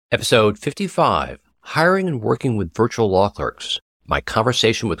Episode 55, Hiring and Working with Virtual Law Clerks. My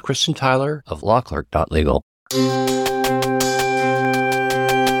conversation with Kristin Tyler of Lawclerk.legal.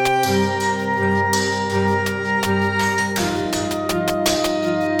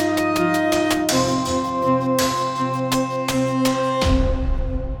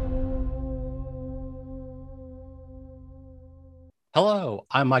 Hello,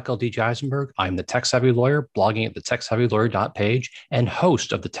 I'm Michael D. Eisenberg. I'm the Tech Savvy Lawyer, blogging at the TechSavvyLawyer.page and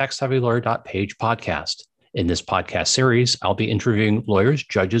host of the TechSavvyLawyer.page podcast. In this podcast series, I'll be interviewing lawyers,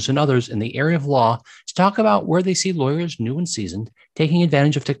 judges, and others in the area of law to talk about where they see lawyers, new and seasoned, taking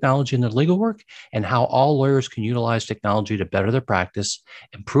advantage of technology in their legal work, and how all lawyers can utilize technology to better their practice,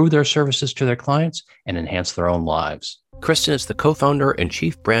 improve their services to their clients, and enhance their own lives. Kristin is the co-founder and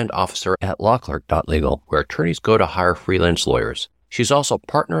chief brand officer at Lawclerk.legal, where attorneys go to hire freelance lawyers. She's also a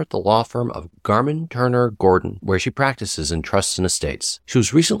partner at the law firm of Garman, Turner, Gordon, where she practices in trusts and estates. She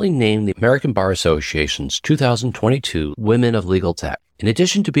was recently named the American Bar Association's 2022 Women of Legal Tech. In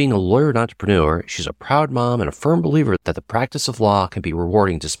addition to being a lawyer and entrepreneur, she's a proud mom and a firm believer that the practice of law can be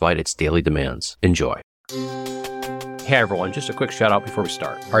rewarding despite its daily demands. Enjoy. Hey everyone, just a quick shout out before we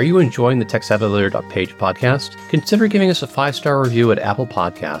start. Are you enjoying the TechSavvyLawyer.page podcast? Consider giving us a 5-star review at Apple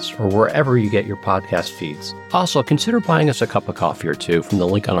Podcasts or wherever you get your podcast feeds. Also, consider buying us a cup of coffee or two from the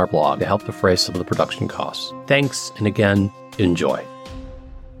link on our blog to help defray some of the production costs. Thanks, and again, enjoy.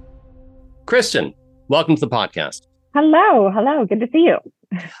 Kristin, welcome to the podcast. Hello. Good to see you.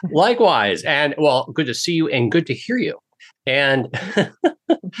 Likewise, and well, good to see you and good to hear you. And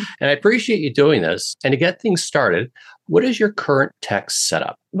and I appreciate you doing this. And to get things started, what is your current tech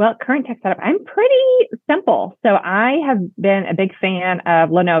setup? Well, current tech setup, I'm pretty simple. So I have been a big fan of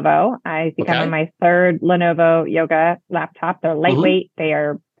Lenovo. I think I'm on my third Lenovo Yoga laptop. They're lightweight. They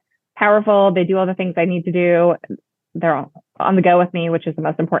are powerful. They do all the things I need to do. They're on the go with me, which is the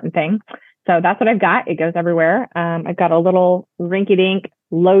most important thing. So that's what I've got. It goes everywhere. I've got a little rinky-dink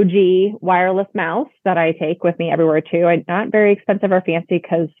low-G wireless mouse that I take with me everywhere too. I'm not very expensive or fancy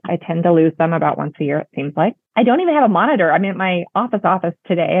because I tend to lose them about once a year, it seems like. I don't even have a monitor. I'm in my office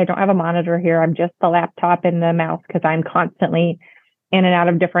today. I don't have a monitor here. I'm just the laptop and the mouse because I'm constantly in and out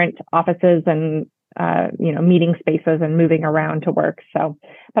of different offices and, meeting spaces and moving around to work. So,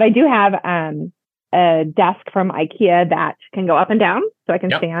 but I do have, a desk from IKEA that can go up and down so I can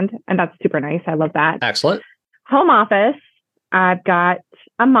stand. And that's super nice. I love that. Excellent. Home office. I've got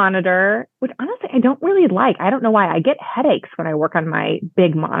a monitor, which honestly, I don't really like. I don't know why. I get headaches when I work on my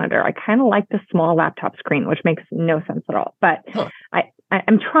big monitor. I kind of like the small laptop screen, which makes no sense at all. But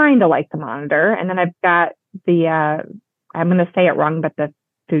I'm trying to like the monitor. And then I've got the, I'm going to say it wrong, but the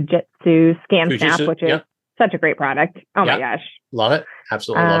Fujitsu ScanSnap, which is such a great product. Oh my gosh. Love it.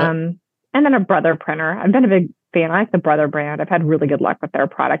 Absolutely love it. And then a Brother printer. I've been a big fan. I like the Brother brand. I've had really good luck with their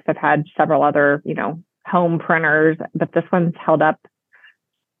products. I've had several other, home printers, but this one's held up.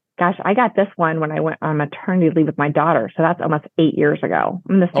 Gosh, I got this one when I went on maternity leave with my daughter. So that's almost 8 years ago.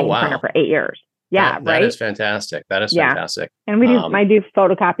 I'm the same printer for 8 years. Yeah, right. That is fantastic. Fantastic. And we I do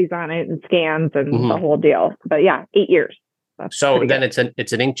photocopies on it and scans and the whole deal. But 8 years. So then it's an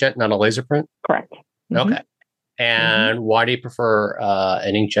inkjet, not a laser print? Correct. Okay. And why do you prefer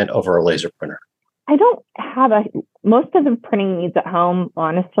an inkjet over a laser printer? I don't have most of the printing needs at home,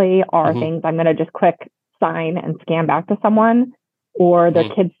 honestly, are things I'm going to just quick sign and scan back to someone or their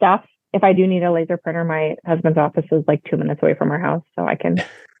kid stuff. If I do need a laser printer, my husband's office is like 2 minutes away from our house, so I can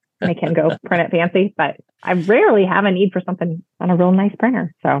make him go print it fancy. But I rarely have a need for something on a real nice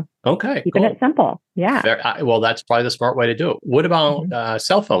printer. So keeping it simple. Yeah. Well, that's probably the smart way to do it. What about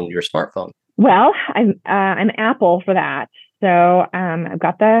cell phone, your smartphone? Well, I'm Apple for that. So I've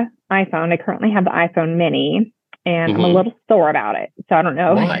got the iPhone. I currently have the iPhone mini, and I'm a little sore about it. So I don't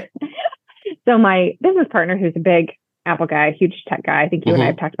know. Why? So my business partner, who's a big Apple guy, huge tech guy, I think you and I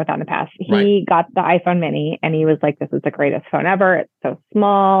have talked about that in the past. He got the iPhone mini, and he was like, "This is the greatest phone ever. It's so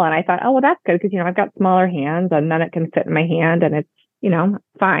small." And I thought, "Oh, well, that's good because I've got smaller hands, and then it can fit in my hand, and it's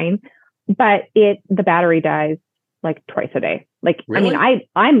fine." But the battery dies like twice a day. Like, really? I mean,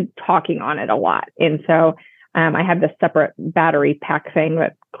 I'm talking on it a lot. And so I have this separate battery pack thing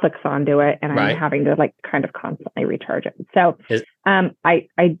that clicks onto it, and I'm having to kind of constantly recharge it. So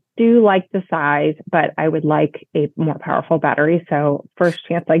I do like the size, but I would like a more powerful battery. So first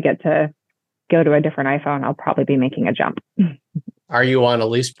chance I get to go to a different iPhone, I'll probably be making a jump. Are you on a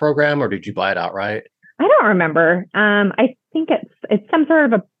lease program or did you buy it outright? I don't remember. I think it's some sort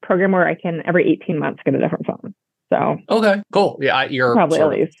of a program where I can every 18 months get a different phone. So okay, cool. Yeah, you're probably at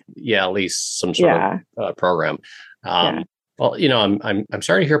least. Yeah, at least some sort of program. Well, I'm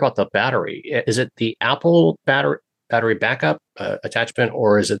sorry to hear about the battery. Is it the Apple battery battery backup attachment,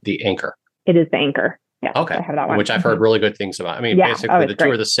 or is it the Anchor? It is the Anchor. Yeah. Okay. I have that one. Which I've heard really good things about. I mean, basically the two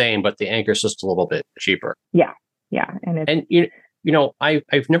are the same, but the Anchor is just a little bit cheaper. Yeah. Yeah. And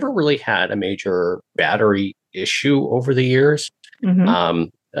I've never really had a major battery issue over the years.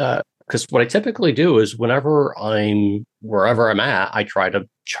 Because what I typically do is wherever I'm at, I try to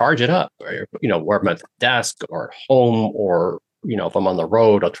charge it up. Where I'm at the desk or at home, or if I'm on the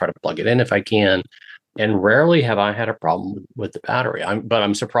road, I'll try to plug it in if I can. And rarely have I had a problem with the battery.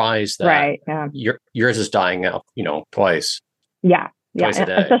 I'm surprised that yours is dying out, twice. Yeah, twice a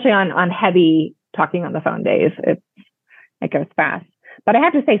day. Especially on heavy talking on the phone days, it goes fast. But I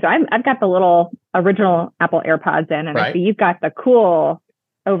have to say, so I've got the little original Apple AirPods in, and I see you've got the cool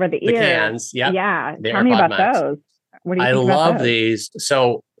over the ear cans. Yeah, Tell me about those. What do you think about love those? These.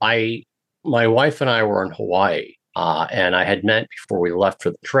 So my wife and I were in Hawaii. And I had meant before we left for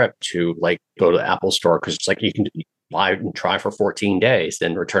the trip to go to the Apple store, because it's you can buy and try for 14 days,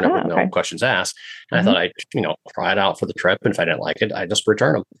 then return it with no questions asked. And I thought I'd, try it out for the trip. And if I didn't like it, I just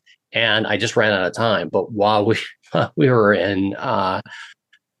return them. And I just ran out of time. But while we were in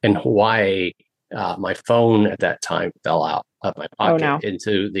Hawaii, my phone at that time fell out of my pocket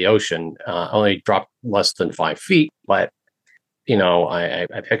into the ocean. Only dropped less than 5 feet, but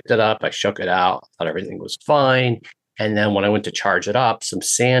I picked it up, I shook it out, thought everything was fine. And then when I went to charge it up, some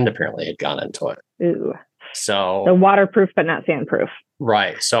sand apparently had gone into it. Ooh. So waterproof, but not sandproof.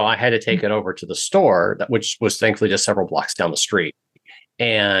 Right. So I had to take it over to the store, which was thankfully just several blocks down the street.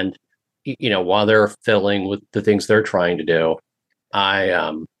 And, while they're filling with the things they're trying to do,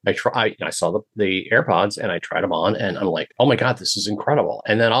 I saw the AirPods and I tried them on, and I'm like, oh my God, this is incredible.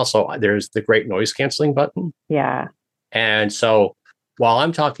 And then also there's the great noise canceling button. Yeah. And so while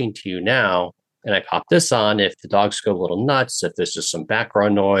I'm talking to you now, and I pop this on, if the dogs go a little nuts, if there's just some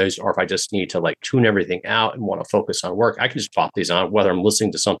background noise, or if I just need to tune everything out and want to focus on work, I can just pop these on, whether I'm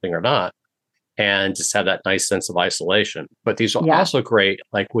listening to something or not, and just have that nice sense of isolation. But these are also great,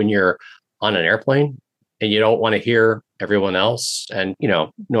 when you're on an airplane and you don't want to hear everyone else. And,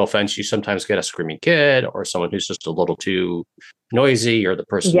 no offense, you sometimes get a screaming kid or someone who's just a little too noisy, or the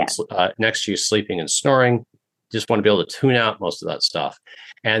person next to you sleeping and snoring. Just want to be able to tune out most of that stuff.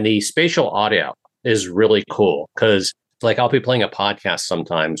 And the spatial audio is really cool, because I'll be playing a podcast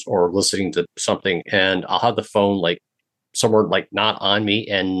sometimes or listening to something, and I'll have the phone somewhere not on me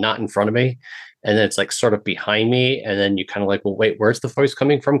and not in front of me. And then it's sort of behind me. And then you kind of well, wait, where's the voice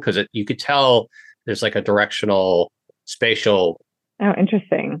coming from? Because you could tell there's a directional spatial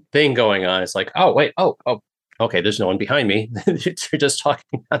interesting thing going on. It's oh, wait, oh, okay, there's no one behind me. You're just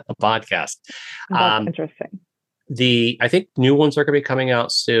talking on the podcast. That's interesting. I think new ones are going to be coming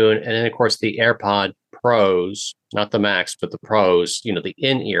out soon. And then, of course, the AirPod Pros, not the Max, but the Pros, the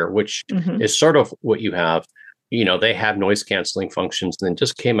in-ear, which is sort of what you have. They have noise canceling functions, and then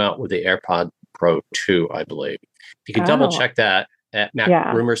just came out with the AirPod Pro 2, I believe. You can double check that at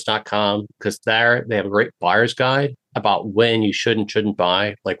macrumors.com, because there they have a great buyer's guide about when you should and shouldn't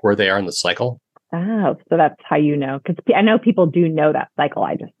buy, where they are in the cycle. Oh, so that's how because I know people do know that cycle.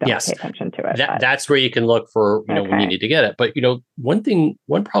 I just don't pay attention to it. That's where you can look for, when you need to get it. But,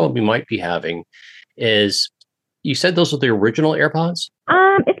 one problem you might be having is, you said those are the original AirPods?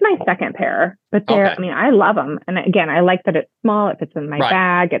 It's my second pair, but I love them. And again, I like that it's small. It fits in my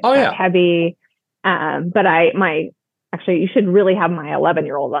bag. It's not heavy. But actually, you should really have my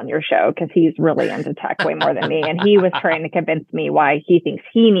 11-year-old on your show, because he's really into tech way more than me. And he was trying to convince me why he thinks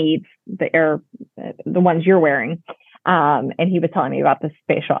he needs the ones you're wearing. And he was telling me about the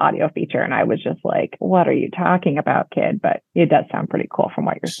spatial audio feature. And I was just like, what are you talking about, kid? But it does sound pretty cool from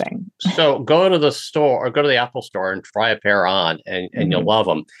what you're saying. So go to the store, or go to the Apple store and try a pair on, and you'll love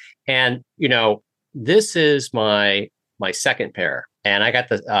them. And, this is my second pair. And I got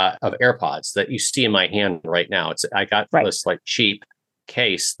the of AirPods that you see in my hand right now. I got this cheap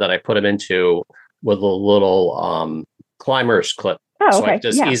case that I put them into with a little climber's clip. So I can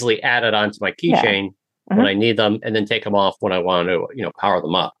just easily add it onto my keychain when I need them, and then take them off when I want to, power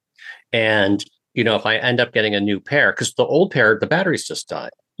them up. And, if I end up getting a new pair, because the old pair, the batteries just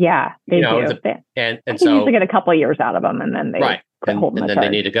died. Yeah, they do. And so usually get a couple of years out of them, and then they and then they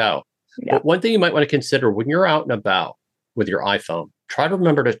need to go. Yeah. But one thing you might want to consider when you're out and about with your iPhone, try to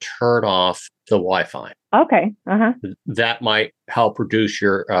remember to turn off the Wi-Fi. Okay. That might help reduce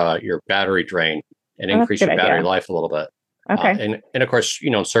your battery drain and increase your battery life a little bit. Okay. And of course,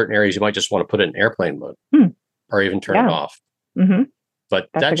 in certain areas, you might just want to put it in airplane mode or even turn it off. But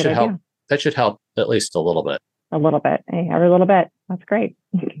that should help. That should help at least a little bit. A little bit. Hey, every little bit. That's great.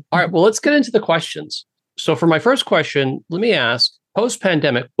 All right. Well, let's get into the questions. So for my first question, let me ask,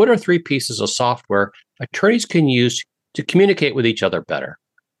 post-pandemic, what are 3 pieces of software attorneys can use to communicate with each other better?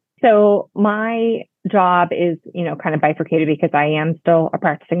 So my job is, kind of bifurcated because I am still a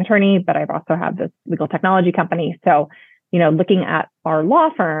practicing attorney, but I've also have this legal technology company. So, looking at our law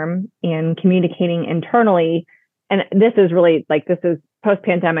firm and communicating internally, and this is really this is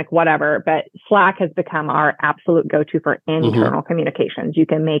post-pandemic, whatever, but Slack has become our absolute go-to for internal communications. You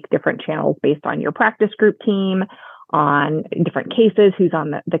can make different channels based on your practice group team, on different cases, who's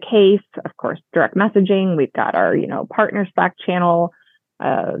on the case, of course, direct messaging. We've got our, partner Slack channel,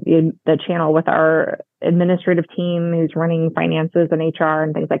 the channel with our administrative team who's running finances and HR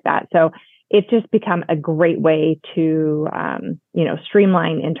and things like that. So it's just become a great way to,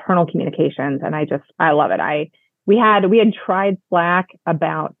 streamline internal communications. And I love it. We had tried Slack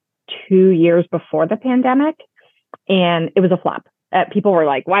about 2 years before the pandemic, and it was a flop. People were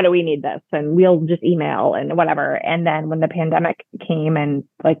like, why do we need this? And we'll just email and whatever. And then when the pandemic came and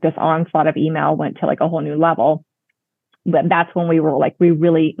this onslaught of email went to a whole new level, that's when we were like, we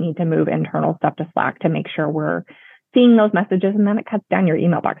really need to move internal stuff to Slack to make sure we're seeing those messages. And then it cuts down your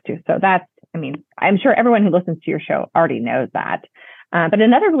email box too. So I'm sure everyone who listens to your show already knows that. But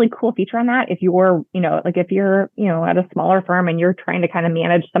another really cool feature on that, if you're, if you're, at a smaller firm and you're trying to kind of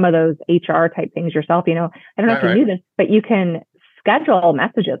manage some of those HR type things yourself, I don't know if you knew this, but you can schedule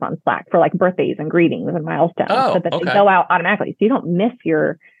messages on Slack for birthdays and greetings and milestones so that they go out automatically. So you don't miss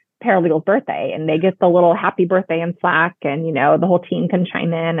your paralegal's birthday, and they get the little happy birthday in Slack, and, the whole team can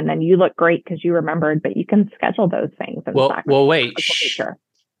chime in, and then you look great because you remembered, but you can schedule those things in Slack. Well, wait.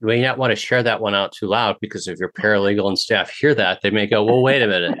 You may not want to share that one out too loud, because if your paralegal and staff hear that, they may go, well, wait a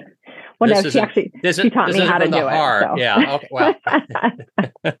minute. Well, no, she taught me how to do it. So. Yeah. Okay. Well,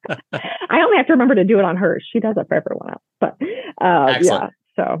 I only have to remember to do it on hers. She does it for everyone else. But excellent.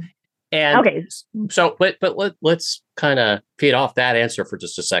 Yeah. So and okay. So, but let's kind of feed off that answer for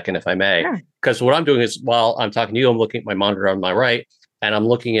just a second, if I may, because what I'm doing is, while I'm talking to you, I'm looking at my monitor on my right, and I'm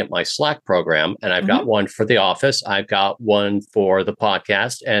looking at my Slack program, and I've got one for the office. I've got one for the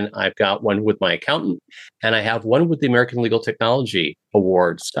podcast, and I've got one with my accountant, and I have one with the American Legal Technology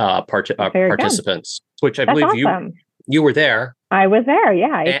Awards participants, which I believe awesome. you were there. I was there.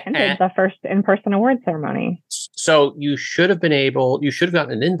 Yeah. I attended the first in-person award ceremony. So you should have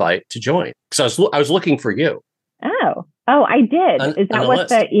gotten an invite to join. So I was looking for you. Oh, I did. Is that what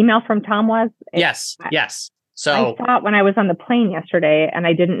the email from Tom was? Yes. So I saw it when I was on the plane yesterday, and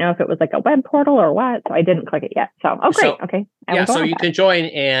I didn't know if it was a web portal or what, so I didn't click it yet. So, great. Okay. So you can join,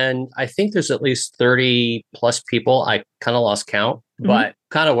 and I think there's at least 30 plus people. I kind of lost count, but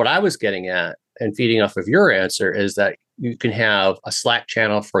kind of what I was getting at and feeding off of your answer is that you can have a Slack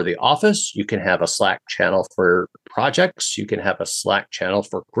channel for the office. You can have a Slack channel for projects. You can have a Slack channel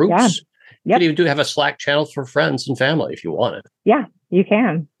for groups. Yeah. You can even have a Slack channel for friends and family if you wanted. Yeah, you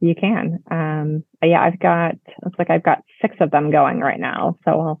can. I've got 6 of them going right now.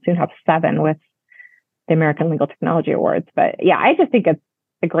 So I'll soon have 7 with the American Legal Technology Awards. But yeah, I just think it's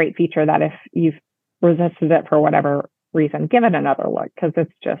a great feature that if you've resisted it for whatever reason, give it another look, because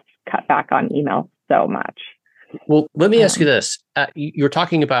it's just cut back on email so much. Well, let me ask you this. You're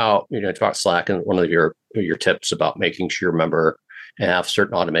talking about, about Slack, and one of your tips about making sure you remember and have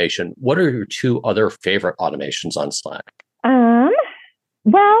certain automation. What are your 2 other favorite automations on Slack?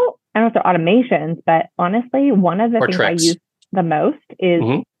 Well, I don't know if they're automations, but honestly, one of the things I use the most is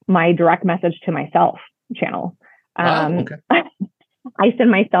my direct message to myself channel. Okay. I send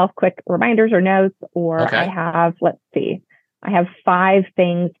myself quick reminders or notes, or I have 5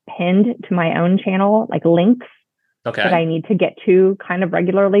 things pinned to my own channel, links that I need to get to kind of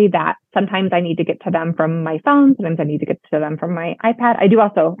regularly, that sometimes I need to get to them from my phone. Sometimes I need to get to them from my iPad. I do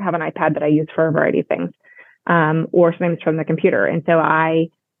also have an iPad that I use for a variety of things, or sometimes from the computer. And so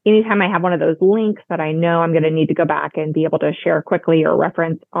anytime I have one of those links that I know I'm going to need to go back and be able to share quickly or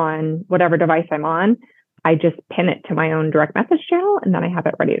reference on whatever device I'm on, I just pin it to my own direct message channel, and then I have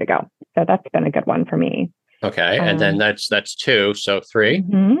it ready to go. So that's been a good one for me. Okay. And then that's 2. So 3.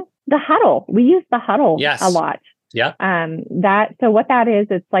 The huddle. We use the huddle a lot. Yeah. So what that is,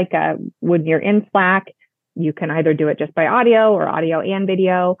 it's when you're in Slack, you can either do it just by audio or audio and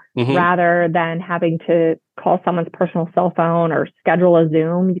video, rather than having to call someone's personal cell phone or schedule a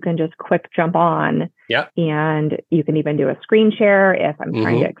Zoom. You can just quick jump on. Yeah. And you can even do a screen share if I'm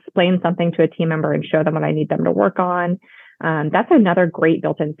trying to explain something to a team member and show them what I need them to work on. That's another great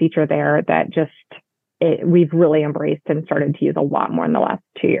built-in feature there that we've really embraced and started to use a lot more in the last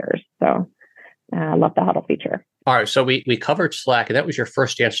 2 years. So I love the huddle feature. All right. So we covered Slack, and that was your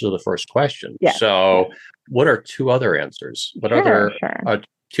first answer to the first question. Yeah. So what are 2 other answers? What other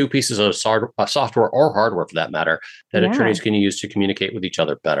 2 pieces of software or hardware, for that matter, that attorneys can use to communicate with each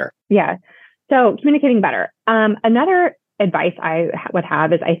other better? Yeah. So communicating better. Another advice I would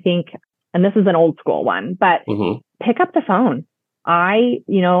have is, I think, and this is an old school one, but pick up the phone. I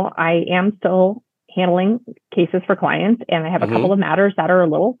am still handling cases for clients, and I have a couple of matters that are a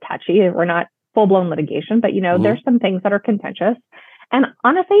little touchy. We're not full-blown litigation, but there's some things that are contentious. And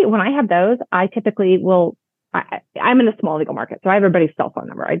honestly, when I have those, I typically will, I'm in a small legal market, so I have everybody's cell phone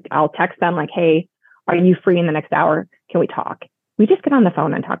number. I'll text them like, hey, are you free in the next hour? Can we talk? We just get on the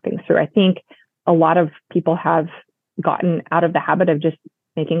phone and talk things through. I think a lot of people have gotten out of the habit of just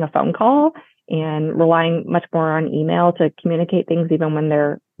making a phone call and relying much more on email to communicate things, even when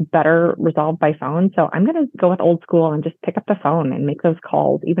they're better resolved by phone. So I'm going to go with old school and just pick up the phone and make those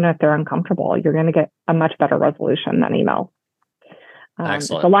calls, even if they're uncomfortable. You're going to get a much better resolution than email. It's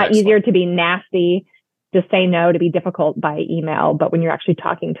a lot easier to be nasty, to say no, to be difficult by email. But when you're actually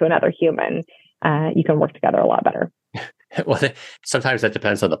talking to another human, you can work together a lot better. Well, sometimes that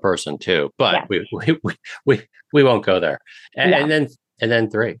depends on the person too, but we won't go there. And then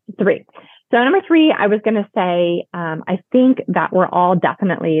three. So number 3, I was going to say, I think that we're all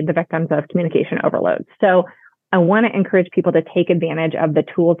definitely the victims of communication overload. So I want to encourage people to take advantage of the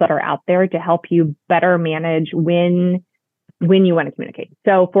tools that are out there to help you better manage when you want to communicate.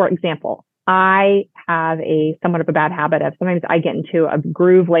 So for example, I have somewhat of a bad habit of, sometimes I get into a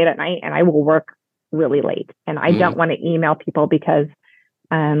groove late at night and I will work really late. And I don't want to email people because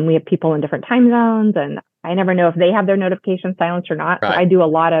we have people in different time zones, and I never know if they have their notifications silenced or not. Right. So I do a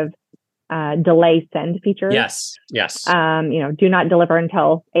lot of delay send features. Yes. Do not deliver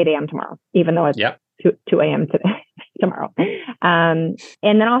until 8 a.m. tomorrow, even though it's 2 a.m. tomorrow. And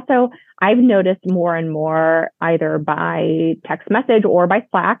then also, I've noticed more and more, either by text message or by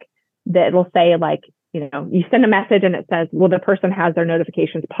Slack, that it'll say like, you send a message and it says, well, the person has their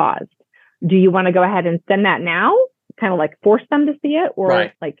notifications paused. Do you want to go ahead and send that now? Kind of like force them to see it,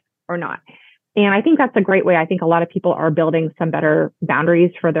 or or not. And I think that's a great way. I think a lot of people are building some better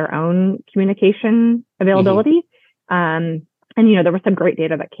boundaries for their own communication availability. And, there was some great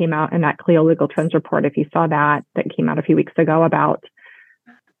data that came out in that Clio Legal Trends report, if you saw that came out a few weeks ago, about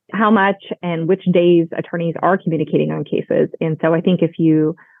how much and which days attorneys are communicating on cases. And so I think if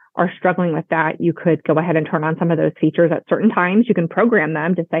you are struggling with that, you could go ahead and turn on some of those features at certain times. You can program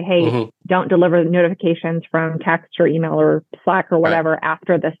them to say, hey, don't deliver notifications from text or email or Slack or whatever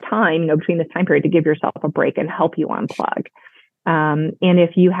after this time, between this time period, to give yourself a break and help you unplug. And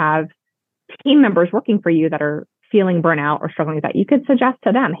if you have team members working for you that are feeling burnout or struggling with that, you could suggest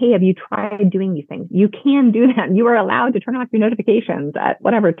to them, hey, have you tried doing these things? You can do that. You are allowed to turn off your notifications at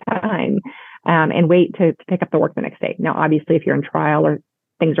whatever time and wait to pick up the work the next day. Now, obviously, if you're in trial or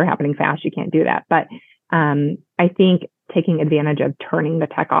things are happening fast, you can't do that. But I think taking advantage of turning the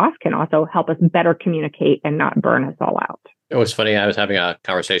tech off can also help us better communicate and not burn us all out. It was funny. I was having a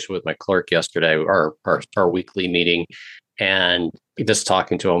conversation with my clerk yesterday, our weekly meeting, and just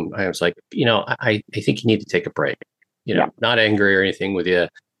talking to him, I was like, I think you need to take a break. Not angry or anything with you.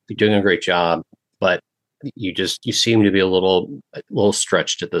 You're doing a great job, but you seem to be a little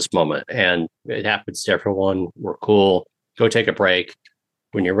stretched at this moment, and it happens to everyone. We're cool. Go take a break.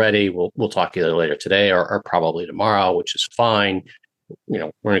 When you're ready, we'll talk either later today or probably tomorrow, which is fine.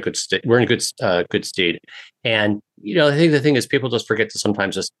 We're in a good state. We're in a good stead. And I think the thing is, people just forget to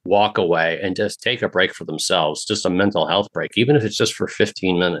sometimes just walk away and just take a break for themselves, just a mental health break, even if it's just for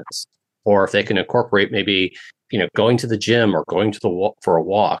 15 minutes, or if they can incorporate maybe going to the gym or going to for a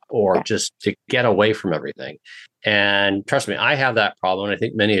walk, or just to get away from everything. And trust me, I have that problem. And I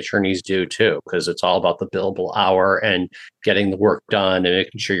think many attorneys do too, because it's all about the billable hour and getting the work done and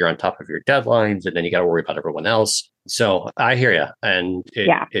making sure you're on top of your deadlines. And then you got to worry about everyone else. So I hear you. And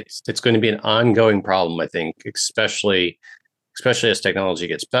it's going to be an ongoing problem, I think, especially as technology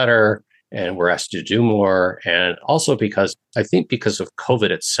gets better and we're asked to do more. And also because of COVID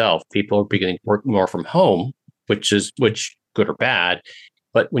itself, people are beginning to work more from home, which good or bad.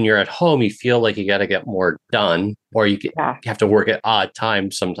 But when you're at home, you feel like you got to get more done, or you have to work at odd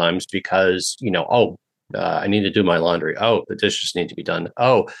times sometimes because, I need to do my laundry. Oh, the dishes need to be done.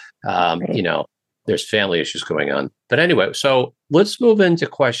 Oh, there's family issues going on. But anyway, so let's move into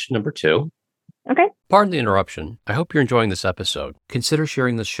question number 2. Okay. Pardon the interruption. I hope you're enjoying this episode. Consider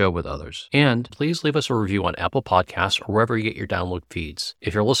sharing this show with others. And please leave us a review on Apple Podcasts or wherever you get your download feeds.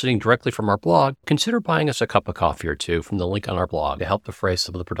 If you're listening directly from our blog, consider buying us a cup of coffee or two from the link on our blog to help defray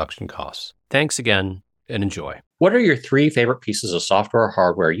some of the production costs. Thanks again, and enjoy. What are your 3 favorite pieces of software or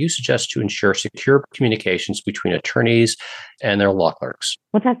hardware you suggest to ensure secure communications between attorneys and their law clerks?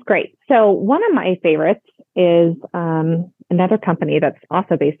 Well, that's great. So one of my favorites is another company that's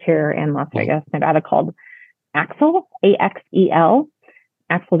also based here in Las Vegas, Nevada, called Axel, Axel,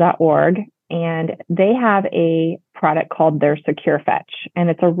 Axel.org. and they have a product called their Secure Fetch, and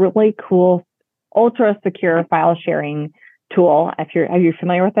it's a really cool, ultra secure file sharing tool. Are you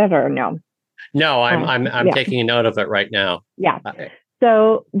familiar with it or no? No, I'm taking a note of it right now. Yeah.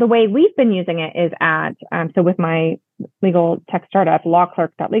 So the way we've been using it is so with my legal tech startup,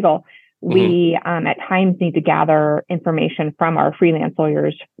 Lawclerk.legal, we at times need to gather information from our freelance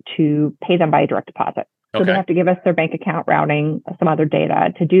lawyers to pay them by direct deposit. So they have to give us their bank account routing, some other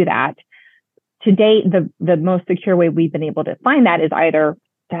data to do that. To date, the most secure way we've been able to find that is either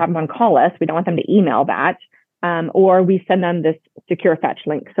to have them call us. We don't want them to email that. Or we send them this Secure Fetch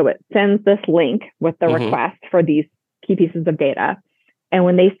link. So it sends this link with the request for these key pieces of data. And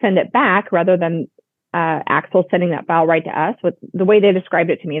when they send it back, rather than Axel sending that file right to us, the way they described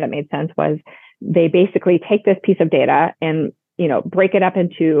it to me that made sense was they basically take this piece of data and break it up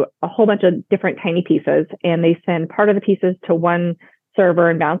into a whole bunch of different tiny pieces, and they send part of the pieces to one server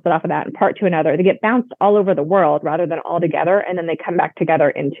and bounce it off of that, and part to another. They get bounced all over the world rather than all together, and then they come back together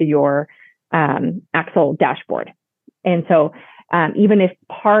into your Axel dashboard. And so even if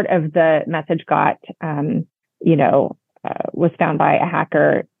part of the message got was found by a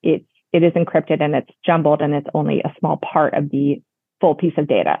hacker, it is encrypted and it's jumbled, and it's only a small part of the full piece of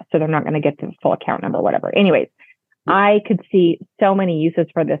data. So they're not going to get the full account number, whatever. Anyways, I could see so many uses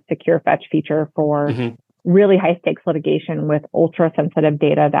for this Secure Fetch feature for really high stakes litigation with ultra sensitive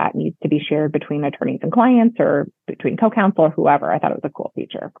data that needs to be shared between attorneys and clients or between co-counsel or whoever. I thought it was a cool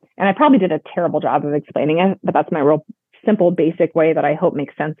feature. And I probably did a terrible job of explaining it, but that's my real simple, basic way that I hope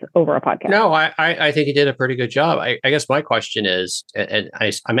makes sense over a podcast. No, I think you did a pretty good job. I guess my question is, and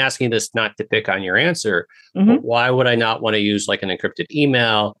I'm asking this not to pick on your answer, but why would I not want to use like an encrypted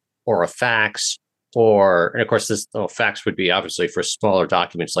email or a fax? And of course, this fax would be obviously for smaller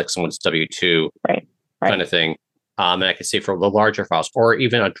documents like someone's W-2 kind of thing. And I can see for the larger files or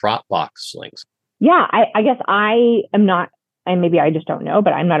even a Dropbox links. Yeah, I guess I am not, and maybe I just don't know,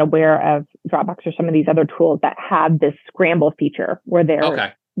 but I'm not aware of Dropbox or some of these other tools that have this scramble feature where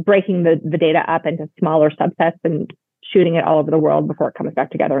they're breaking the data up into smaller subsets and shooting it all over the world before it comes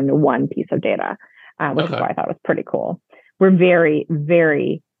back together into one piece of data, which is why I thought was pretty cool. We're very,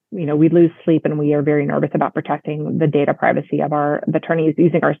 very, we lose sleep and we are very nervous about protecting the data privacy of the attorneys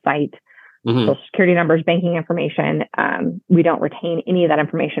using our site, social security numbers, banking information. We don't retain any of that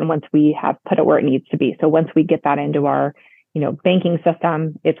information once we have put it where it needs to be. So once we get that into our, banking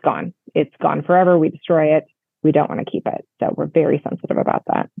system, it's gone. It's gone forever. We destroy it. We don't want to keep it. So we're very sensitive about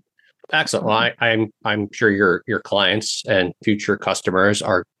that. Excellent. Well, I'm sure your clients and future customers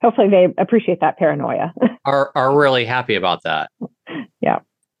are hopefully they appreciate that paranoia. are really happy about that.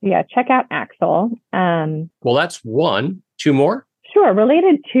 Yeah. Check out Axel. Well, that's one. Two more? Sure.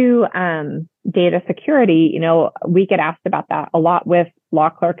 Related to data security, we get asked about that a lot with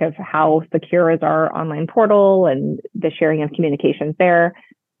Lawclerk of how secure is our online portal and the sharing of communications there.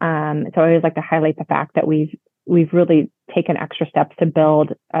 So I always like to highlight the fact that we've really taken extra steps to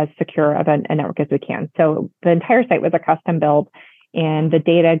build as secure of a network as we can. So the entire site was a custom build, and the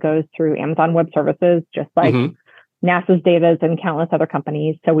data goes through Amazon Web Services, just like NASA's data and countless other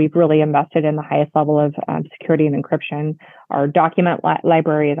companies. So we've really invested in the highest level of security and encryption. Our document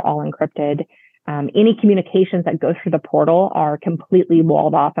library is all encrypted. Any communications that go through the portal are completely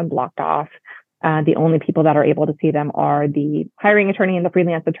walled off and blocked off. The only people that are able to see them are the hiring attorney and the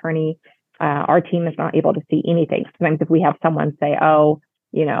freelance attorney. Our team is not able to see anything. Sometimes if we have someone say, that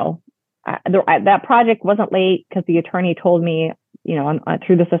project wasn't late because the attorney told me,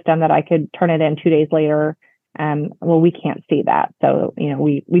 through the system that I could turn it in 2 days later. Well, we can't see that. So,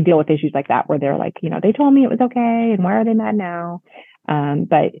 we deal with issues like that where they're like, they told me it was okay. And why are they mad now?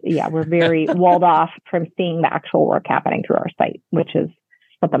 But yeah, we're very walled off from seeing the actual work happening through our site, which is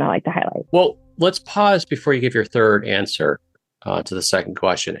something I like to highlight. Well, let's pause before you give your third answer to the second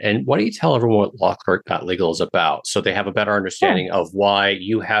question. And why don't you tell everyone what Lawclerk.legal is about so they have a better understanding of why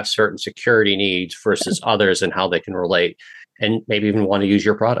you have certain security needs versus others and how they can relate and maybe even want to use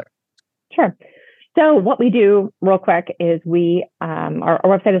your product? Sure. So what we do real quick is our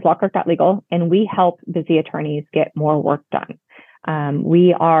website is Lawclerk.legal, and we help busy attorneys get more work done.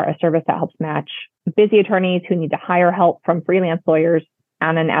 We are a service that helps match busy attorneys who need to hire help from freelance lawyers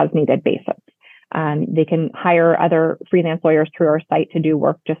on an as-needed basis. They can hire other freelance lawyers through our site to do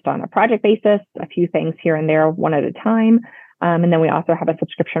work just on a project basis, a few things here and there, one at a time. And then we also have a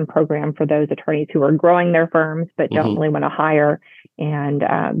subscription program for those attorneys who are growing their firms but don't really want to hire and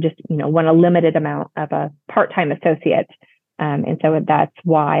just want a limited amount of a part-time associate. And so that's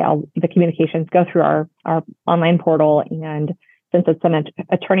why the communications go through our online portal, and since it's an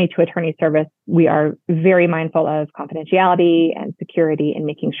attorney to attorney service, we are very mindful of confidentiality and security and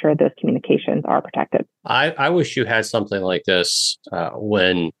making sure those communications are protected. I wish you had something like this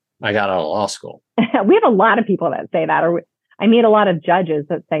when I got out of law school. We have a lot of people that say that, or I meet a lot of judges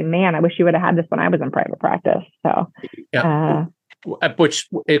that say, man, I wish you would have had this when I was in private practice. So, yeah. Which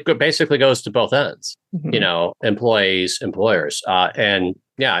it basically goes to both ends, employees, employers. And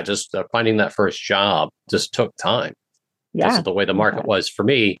yeah, just finding that first job just took time. Because of the way the market was for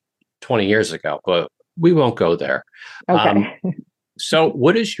me 20 years ago, but we won't go there. Okay. So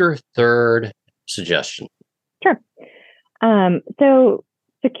what is your third suggestion? Sure. So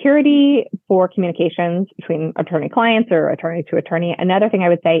security for communications between attorney clients or attorney to attorney. Another thing I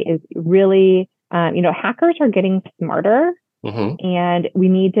would say is really, hackers are getting smarter. Mm-hmm. And we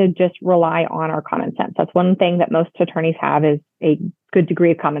need to just rely on our common sense. That's one thing that most attorneys have is a good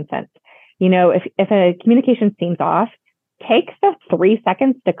degree of common sense. If a communication seems off, take the 3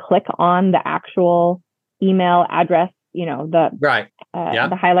 seconds to click on the actual email address, the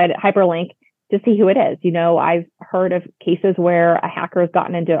highlighted hyperlink to see who it is. I've heard of cases where a hacker has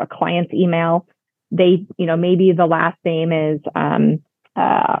gotten into a client's email. They, maybe the last name is, I'm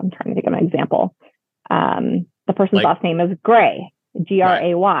trying to think of an example. The person's last name is Gray,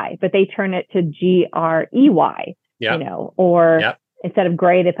 Gray, but they turn it to Grey, or instead of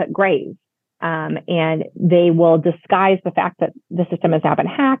Gray, they put Graves. And they will disguise the fact that the system has now been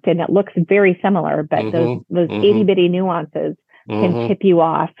hacked and it looks very similar, but those itty bitty nuances can tip you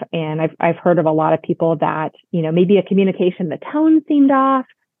off. And I've heard of a lot of people that, maybe a communication, the tone seemed off.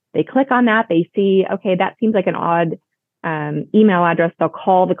 They click on that, they see, okay, that seems like an odd email address. They'll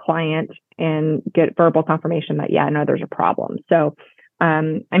call the client and get verbal confirmation that, there's a problem. So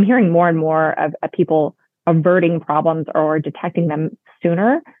I'm hearing more and more of people averting problems or detecting them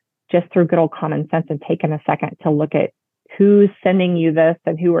sooner, just through good old common sense and taking a second to look at who's sending you this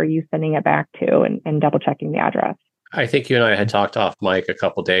and who are you sending it back to and double checking the address. I think you and I had talked off mic a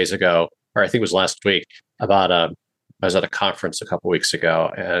couple of days ago, or I think it was last week, about I was at a conference a couple of weeks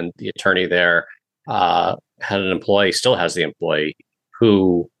ago, and the attorney there had an employee, still has the employee,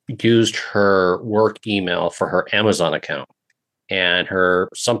 who used her work email for her Amazon account, and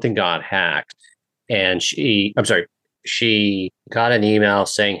something got hacked, and she got an email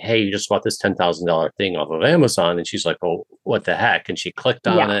saying, hey, you just bought this $10,000 thing off of Amazon. And she's like, well, what the heck? And she clicked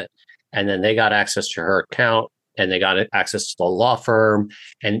on it, and then they got access to her account, and they got access to the law firm.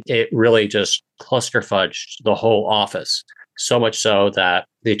 And it really just clusterfudged the whole office. So much so that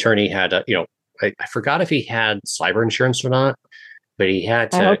the attorney had to, I forgot if he had cyber insurance or not, but he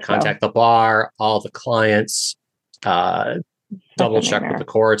had to contact the bar, all the clients, double check with the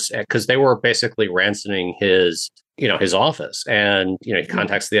courts, because they were basically ransoming his office. And, he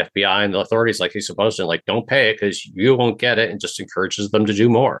contacts the FBI and the authorities like he's supposed to, like, don't pay it because you won't get it, and just encourages them to do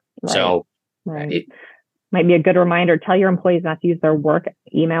more. Right. So it might be a good reminder. Tell your employees not to use their work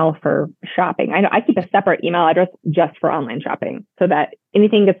email for shopping. I know I keep a separate email address just for online shopping, so that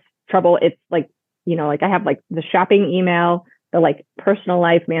anything gets trouble, it's like, I have like the shopping email, the like personal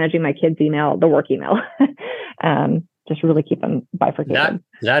life, managing my kids' email, the work email. Just really keep them bifurcated.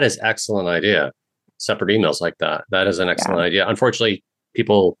 That is excellent idea. Separate emails like that. That is an excellent idea. Unfortunately,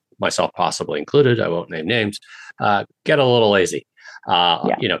 people, myself possibly included, I won't name names, get a little lazy,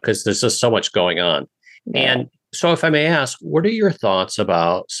 because there's just so much going on. Yeah. And so if I may ask, what are your thoughts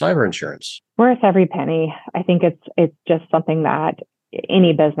about cyber insurance? Worth every penny. I think it's just something that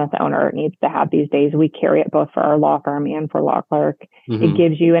any business owner needs to have these days. We carry it both for our law firm and for Lawclerk. It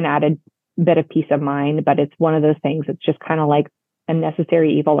gives you an added bit of peace of mind, but it's one of those things. It's just kind of like a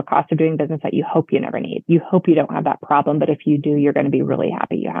necessary evil, the cost of doing business that you hope you never need. You hope you don't have that problem, but if you do, you're going to be really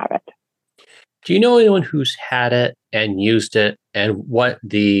happy you have it. Do you know anyone who's had it and used it, and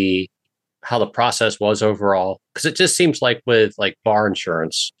how the process was overall? Because it just seems like with like bar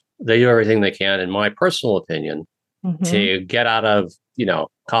insurance, they do everything they can, in my personal opinion, to get out of,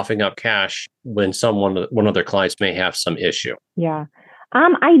 coughing up cash when one of their clients may have some issue. Yeah.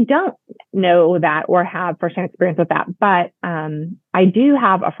 I don't know that or have firsthand experience with that, but I do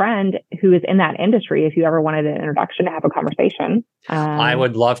have a friend who is in that industry. If you ever wanted an introduction to have a conversation, I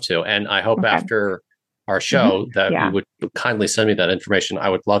would love to. And I hope after our show that you would kindly send me that information. I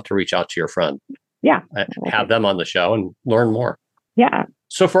would love to reach out to your friend. Yeah. Have them on the show and learn more. Yeah.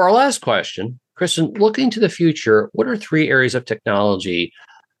 So for our last question, Kristin, looking to the future, what are 3 areas of technology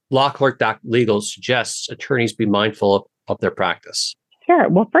Lawclerk.legal suggests attorneys be mindful of their practice? Sure.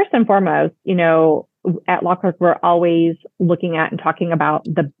 Well, first and foremost, at Lawclerk, we're always looking at and talking about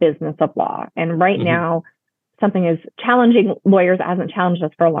the business of law. And right now, something is challenging lawyers hasn't challenged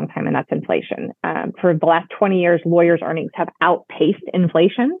us for a long time, and that's inflation. For the last 20 years, lawyers' earnings have outpaced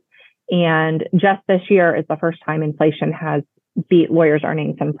inflation. And just this year is the first time inflation has beat lawyers'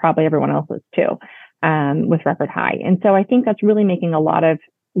 earnings, and probably everyone else's too, with record high. And so I think that's really making a lot of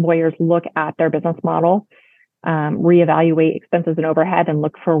lawyers look at their business model, reevaluate expenses and overhead, and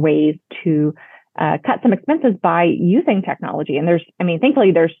look for ways to cut some expenses by using technology. And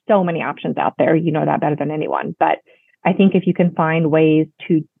thankfully, there's so many options out there. You know that better than anyone. But I think if you can find ways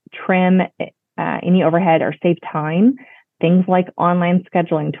to trim any overhead or save time, things like online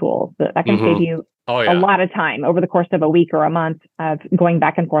scheduling tools, that can save you a lot of time over the course of a week or a month of going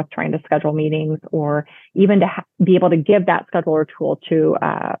back and forth trying to schedule meetings, or even to be able to give that scheduler tool to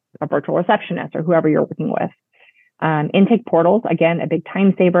a virtual receptionist or whoever you're working with. Intake portals, again, a big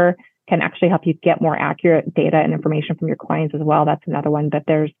time saver, can actually help you get more accurate data and information from your clients as well. That's another one. But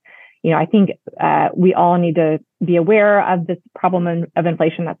there's, I think we all need to be aware of this problem of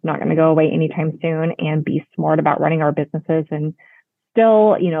inflation that's not going to go away anytime soon, and be smart about running our businesses and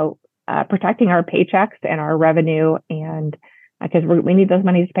still, protecting our paychecks and our revenue, and because we need those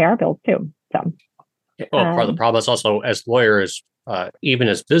monies to pay our bills too. So, part of the problem is also, as lawyers, even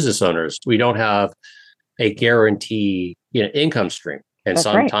as business owners, we don't have a guarantee, income stream. And That's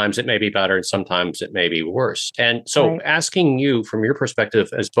sometimes it may be better and sometimes it may be worse. And so asking you from your perspective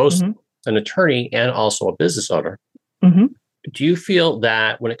as both an attorney and also a business owner, do you feel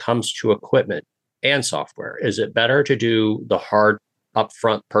that when it comes to equipment and software, is it better to do the hard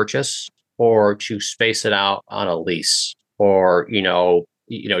upfront purchase, or to space it out on a lease? Or, you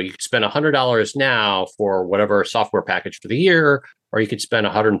could spend $100 now for whatever software package for the year, or you could spend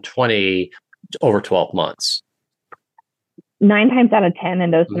 $120 over 12 months. 9 times out of 10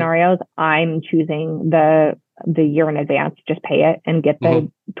 in those scenarios, I'm choosing the year in advance, just pay it and get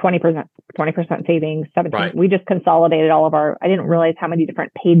the 20% savings, 17. Right. We just consolidated all of I didn't realize how many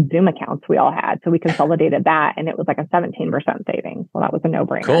different paid Zoom accounts we all had. So we consolidated that, and it was like a 17% savings. Well, that was a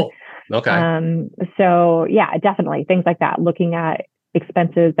no-brainer. Cool. Okay. So yeah, definitely things like that. Looking at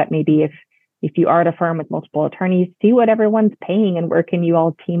expenses that maybe if you are at a firm with multiple attorneys, see what everyone's paying and where can you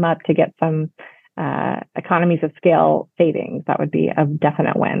all team up to get some economies of scale savings. That would be a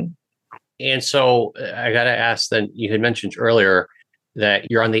definite win. And so I got to ask then, you had mentioned earlier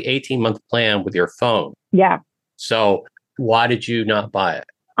that you're on the 18-month plan with your phone. Yeah. So why did you not buy it?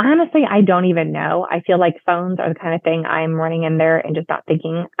 Honestly, I don't even know. I feel like phones are the kind of thing I'm running in there and just not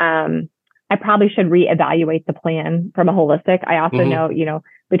thinking. I probably should reevaluate the plan from a holistic. I also know,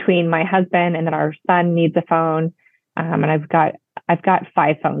 between my husband and then our son needs a phone. And I've got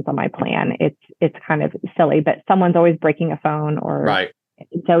 5 phones on my plan. It's kind of silly, but someone's always breaking a phone, or right.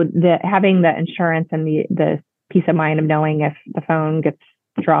 So having the insurance and the peace of mind of knowing if the phone gets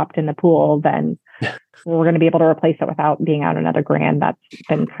dropped in the pool, then we're going to be able to replace it without being out another $1,000. That's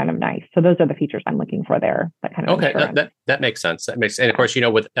been kind of nice. So those are the features I'm looking for there. That kind of insurance. That makes sense. And of course,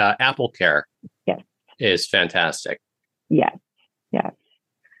 with Apple Care, yes, is fantastic. Yes.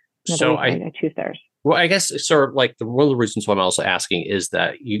 So I choose theirs. Well, I guess sort of like one of the reasons why I'm also asking is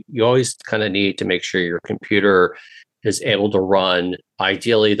that you always kind of need to make sure your computer is able to run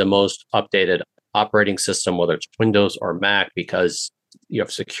ideally the most updated operating system, whether it's Windows or Mac, because you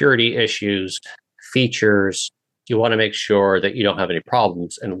have security issues, features. You want to make sure that you don't have any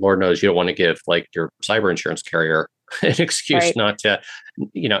problems. And Lord knows you don't want to give like your cyber insurance carrier an excuse not to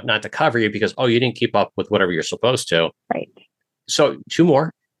cover you because, you didn't keep up with whatever you're supposed to. Right. So 2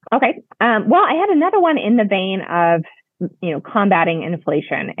 more. Okay. Well, I had another one in the vein of, combating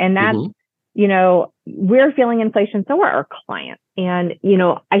inflation, and that's, we're feeling inflation. So are our clients. And,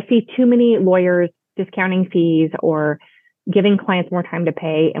 I see too many lawyers discounting fees or giving clients more time to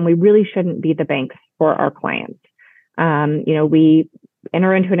pay. And we really shouldn't be the banks for our clients. We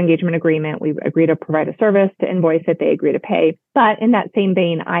enter into an engagement agreement. We agree to provide a service, to invoice it. They agree to pay. But in that same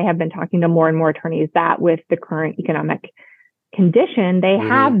vein, I have been talking to more and more attorneys that with the current economic condition, they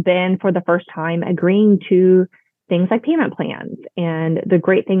have been for the first time agreeing to things like payment plans. And the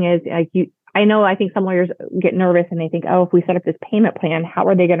great thing is, I think some lawyers get nervous and they think, if we set up this payment plan, how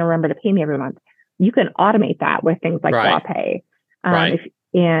are they going to remember to pay me every month? You can automate that with things like LawPay.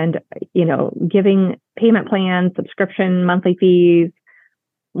 Giving payment plans, subscription, monthly fees,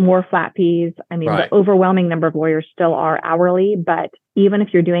 more flat fees. The overwhelming number of lawyers still are hourly, but even if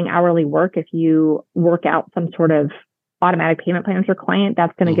you're doing hourly work, if you work out some sort of automatic payment plans for client,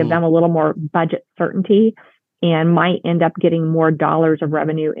 that's going to give them a little more budget certainty and might end up getting more dollars of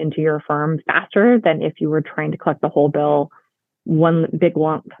revenue into your firm faster than if you were trying to collect the whole bill, one big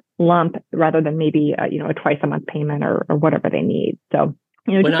lump rather than maybe, a twice a month payment or whatever they need. So,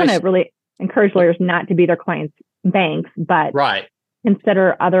 just kind of really encourage lawyers not to be their clients' banks, but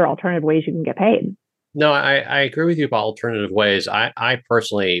consider other alternative ways you can get paid. No, I agree with you about alternative ways. I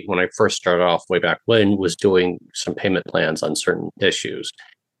personally, when I first started off way back when, was doing some payment plans on certain issues.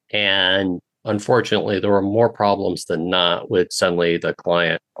 And unfortunately, there were more problems than not with suddenly the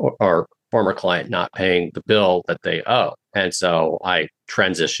client or former client not paying the bill that they owe. And so I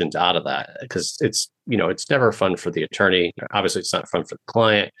transitioned out of that because it's never fun for the attorney. Obviously, it's not fun for the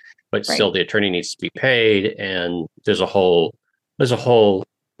client, but still the attorney needs to be paid. And there's a whole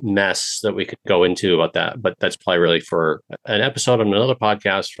mess that we could go into about that, but that's probably really for an episode on another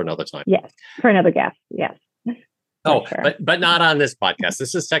podcast for another time. Yes, for another guest. Yes. Oh, sure. but not on this podcast.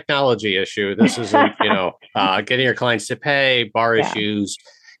 This is technology issue. This isn't, getting your clients to pay, bar issues,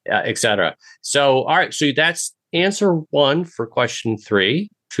 etc. So, all right. So that's answer 1 for question 3.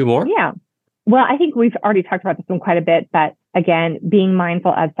 2 more? Yeah. Well, I think we've already talked about this one quite a bit, but again, being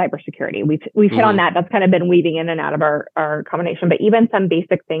mindful of cybersecurity. We've hit on that. That's kind of been weaving in and out of our combination, but even some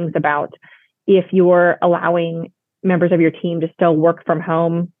basic things about if you're allowing members of your team to still work from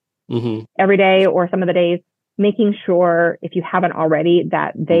home every day or some of the days, making sure, if you haven't already,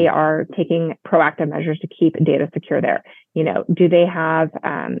 that they are taking proactive measures to keep data secure there. Do they have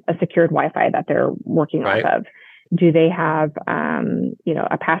a secured Wi-Fi that they're working off of? Do they have,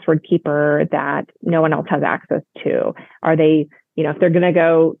 a password keeper that no one else has access to? Are they, if they're going to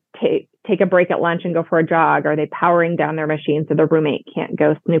go take a break at lunch and go for a jog, are they powering down their machine so their roommate can't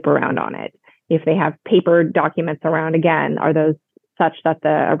go snoop around on it? If they have paper documents around, again, are those such that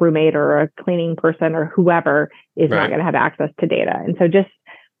a roommate or a cleaning person or whoever is not going to have access to data? And so just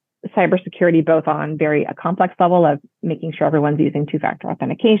cybersecurity, both on a complex level of making sure everyone's using 2-factor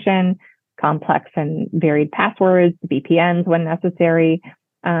authentication, complex and varied passwords, VPNs when necessary,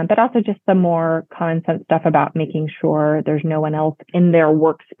 but also just some more common sense stuff about making sure there's no one else in their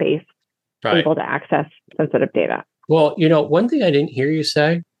workspace able to access sensitive data. Well, one thing I didn't hear you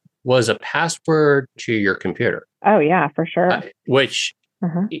say was a password to your computer. Oh, yeah, for sure. Which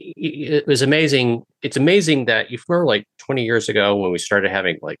it was amazing. It's amazing that you remember like 20 years ago when we started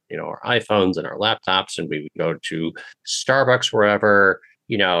having our iPhones and our laptops and we would go to Starbucks, wherever,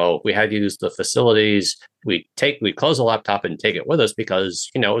 we had to use the facilities. We close the laptop and take it with us because,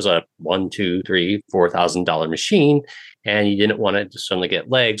 it was a $1,000, $2,000, $3,000, $4,000 machine and you didn't want it to suddenly get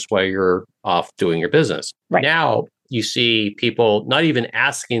legs while you're off doing your business. Right. Now you see people not even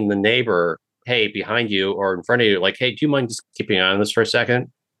asking the neighbor, hey, behind you or in front of you, like, hey, do you mind just keeping an eye on this for a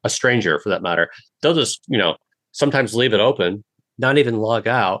second? A stranger, for that matter. They'll just, sometimes leave it open, not even log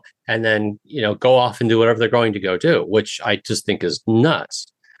out, and then, go off and do whatever they're going to go do, which I just think is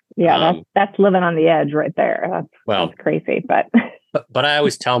nuts. Yeah, that's living on the edge right there. That's crazy, but... But I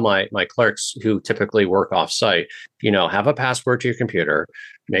always tell my clerks who typically work off site, have a password to your computer,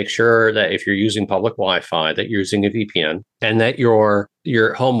 make sure that if you're using public Wi-Fi, that you're using a VPN and that your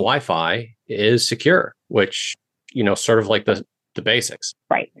home Wi-Fi is secure, which, sort of like the basics.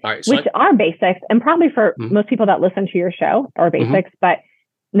 Right. All right. Which are basics. And probably for most people that listen to your show are basics, but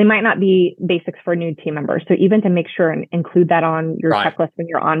they might not be basics for new team members. So even to make sure and include that on your checklist when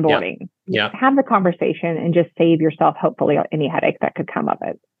you're onboarding, have the conversation and just save yourself, hopefully, any headache that could come of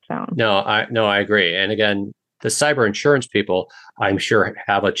it. So No, I agree. And again, the cyber insurance people, I'm sure,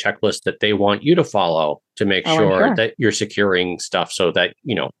 have a checklist that they want you to follow to make sure that you're securing stuff so that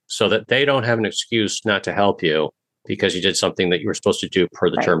they don't have an excuse not to help you because you did something that you were supposed to do per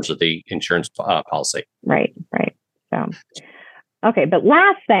the terms of the insurance policy. Right. So, okay. But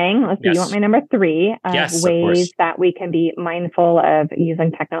last thing, let's see, you want my number 3 of ways that we can be mindful of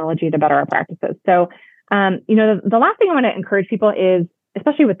using technology to better our practices. So, the last thing I want to encourage people is,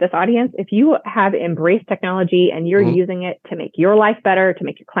 especially with this audience, if you have embraced technology and you're using it to make your life better, to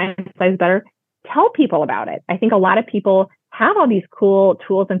make your clients' lives better, tell people about it. I think a lot of people have all these cool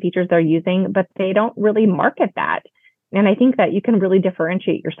tools and features they're using, but they don't really market that. And I think that you can really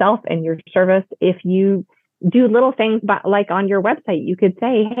differentiate yourself and your service if you do little things, but like on your website, you could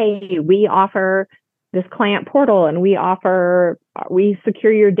say, hey, we offer this client portal and we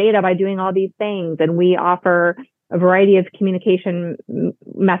secure your data by doing all these things. And we offer a variety of communication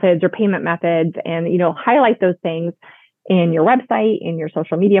methods or payment methods, and, highlight those things in your website, in your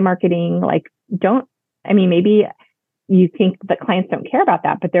social media marketing. Maybe you think that clients don't care about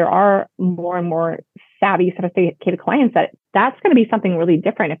that, but there are more and more savvy, sophisticated clients that's going to be something really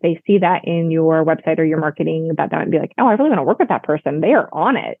different. If they see that in your website or your marketing, that might be like, oh, I really want to work with that person. They are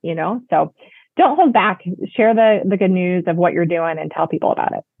on it, So don't hold back. Share the good news of what you're doing and tell people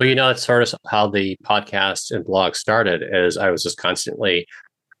about it. Well, it's sort of how the podcast and blog started, is I was just constantly,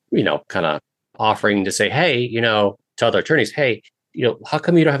 kind of offering to say, hey, to other attorneys, hey, how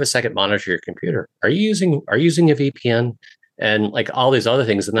come you don't have a second monitor to your computer? Are you using a VPN? And like all these other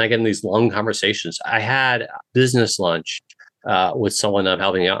things. And then I get in these long conversations. I had business lunch with someone I'm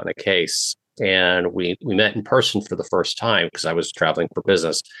helping out in a case. And we met in person for the first time because I was traveling for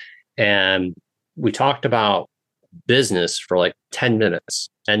business. And we talked about business for like 10 minutes.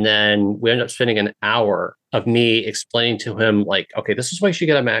 And then we ended up spending an hour of me explaining to him, like, okay, this is why you should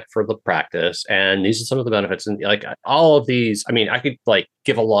get a Mac for the practice. And these are some of the benefits. And like all of these, I mean, I could like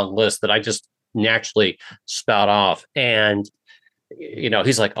give a long list that I just naturally spout off. And,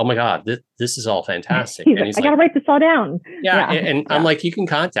 he's like, oh my God, this is all fantastic. And he's I got to write this all down. Yeah. And I'm like, you can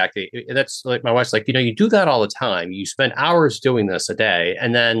contact me. That's like, my wife's like, you do that all the time. You spend hours doing this a day.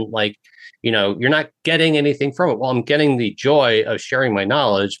 And then like, you're not getting anything from it. Well, I'm getting the joy of sharing my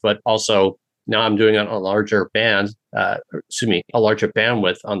knowledge, but also now I'm doing it on a larger bandwidth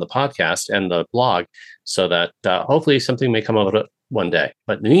on the podcast and the blog so that hopefully something may come out of it one day.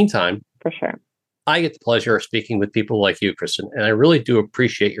 But in the meantime, for sure, I get the pleasure of speaking with people like you, Kristin, and I really do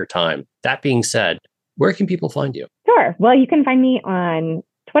appreciate your time. That being said, where can people find you? Sure. Well, you can find me on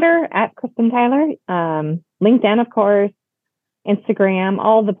Twitter at Kristin Tyler, LinkedIn, of course, Instagram,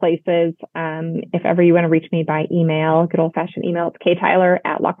 all the places. If ever you want to reach me by email, good old-fashioned email, it's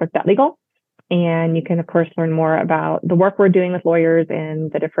ktyler@lawclerk.legal. And you can, of course, learn more about the work we're doing with lawyers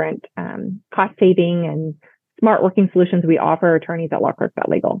and the different cost-saving and smart working solutions we offer attorneys at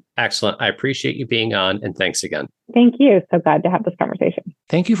lawclerk.legal. Excellent. I appreciate you being on, and thanks again. Thank you. So glad to have this conversation.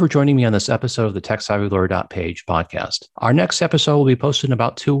 Thank you for joining me on this episode of the TechSavvyLawyer.page podcast. Our next episode will be posted in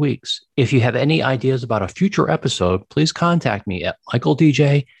about 2 weeks. If you have any ideas about a future episode, please contact me at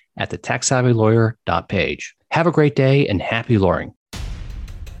michaeldj@thetechsavvylawyer.page. Have a great day and happy lawyering.